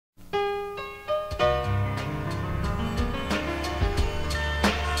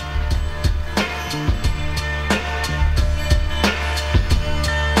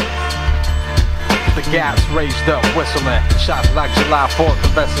Gas raised up, whistling. Shots like July 4th.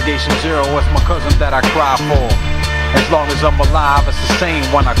 Investigation zero. It's my cousin that I cry for. As long as I'm alive, it's the same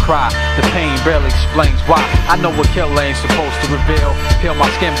when I cry. The pain barely explains why. I know what killer ain't supposed to reveal. Peel my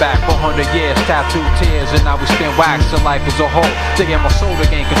skin back for 100 years, tattooed tears, and now we spin wax till life as a whole. Digging my soul to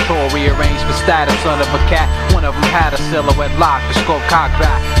gain control, rearranged for status, son of a cat. One of them had a silhouette lock, the scope cocked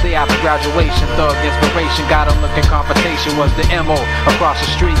back. Day after graduation, thug inspiration, got him looking confrontation was the MO. Across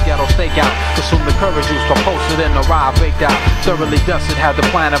the street, ghetto stakeout. Consume the courage juice, but posted in the ride, baked out. Thoroughly dusted, had the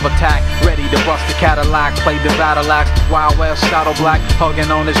plan of attack. Ready to bust the Cadillac, played the battle axe. Wild West, shadow black,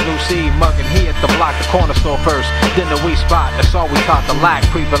 hugging on his new seed, mugging. He hit the block, the corner store first, then the weak spot. That's all we taught the lack,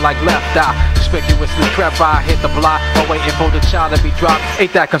 creeping like left eye. Conspicuously crept by, hit the block, while waiting for the child to be dropped.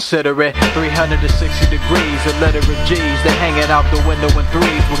 Ain't that considerate? 360 degrees, illiterate G's. They hanging out the window in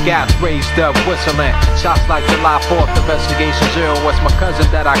threes with gas raised up, whistling. Shots like July 4th, investigation zero. What's my cousin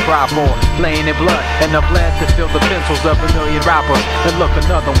that I cry for? Laying in blood, and I'm glad to fill the pencils of a million rappers. And look,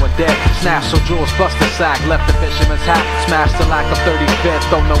 another one dead. Snatched some jewels, bust the sack, left the fisherman's hat. Smashed the lack of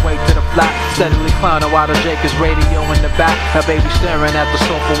 35th, on the way to the flat. Steadily clowning while the Jacobs radio in the back. Her baby staring at the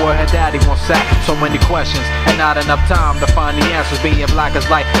sofa where her daddy once sat. So many questions, and not enough time to find the answers. Being black is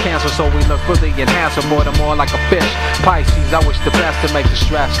like cancer, so we look for the enhancer. More and more like a fish. Pisces, I wish the best to make the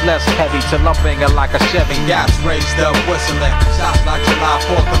stress less heavy. Till I'm banging like a Chevy. Gas raised up, whistling. Shots like July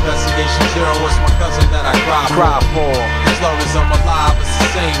 4th, investigation zero. It's my cousin that I cry for. As long as I'm alive, it's the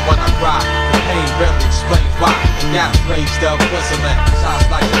same when I cry. The pain barely explains why. Gas raised up, whistling. Shots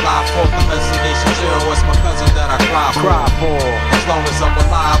like July 4th, investigation zero. It's my cousin that I cry for. As long as I'm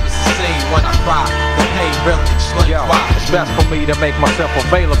alive, it's the same when I cry. The pain barely explains why. It's best for me to make myself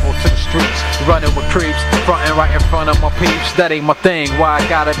available to the streets. Running with creeps, fronting right in front of my peeps. That ain't my thing, why I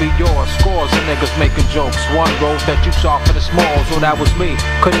gotta be yours? Scores of niggas making jokes. One road that you saw for the smalls, oh that was me.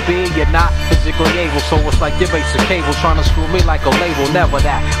 Could it be you're not physically able? So it's like your basic cable trying to screw me like a label. Never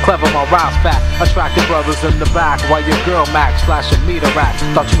that clever, my rhymes fat. Attracted brothers in the back while your girl Max flashing meter rack.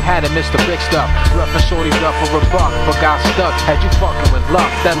 Thought you had it, Mr. Big Stuff. Rough and shorty up for a buck, but got stuck. Had you fucking with luck?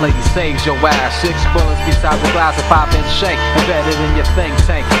 That lady saves your ass. 6 bullets beside the glass, a 5-inch shake embedded in your think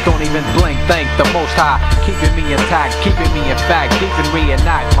tank. Don't even blink, thank the Most High, keeping me intact, keeping me in fact, deep in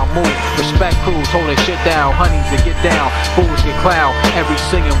reenact my move. Respect crews holding shit down, honeys that get down, fools get clown. Every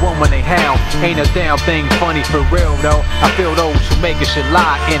singing woman they hound. Ain't a damn thing funny for real though. I feel those who make it shit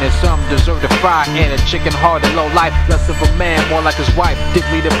lie in it. Some deserve to fry in it. Chicken hearted, low life, less of a man, more like his wife.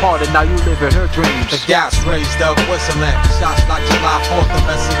 Deeply departed, now you live in her dreams. The gas raised up, whistling. Shots like July 4th,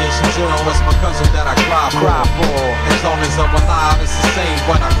 investigation zero. It's my cousin that I cry for. As long as I'm alive, it's the same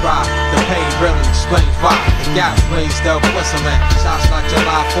when I cry. The pain really explains why. The gas raised up, whistling. Shots like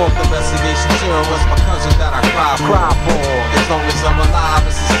July 4th, investigation zero. It's my cousin that I cry for. As long as I'm alive,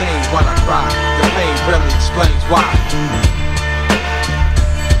 it's the same when I cry. The pain really explains why.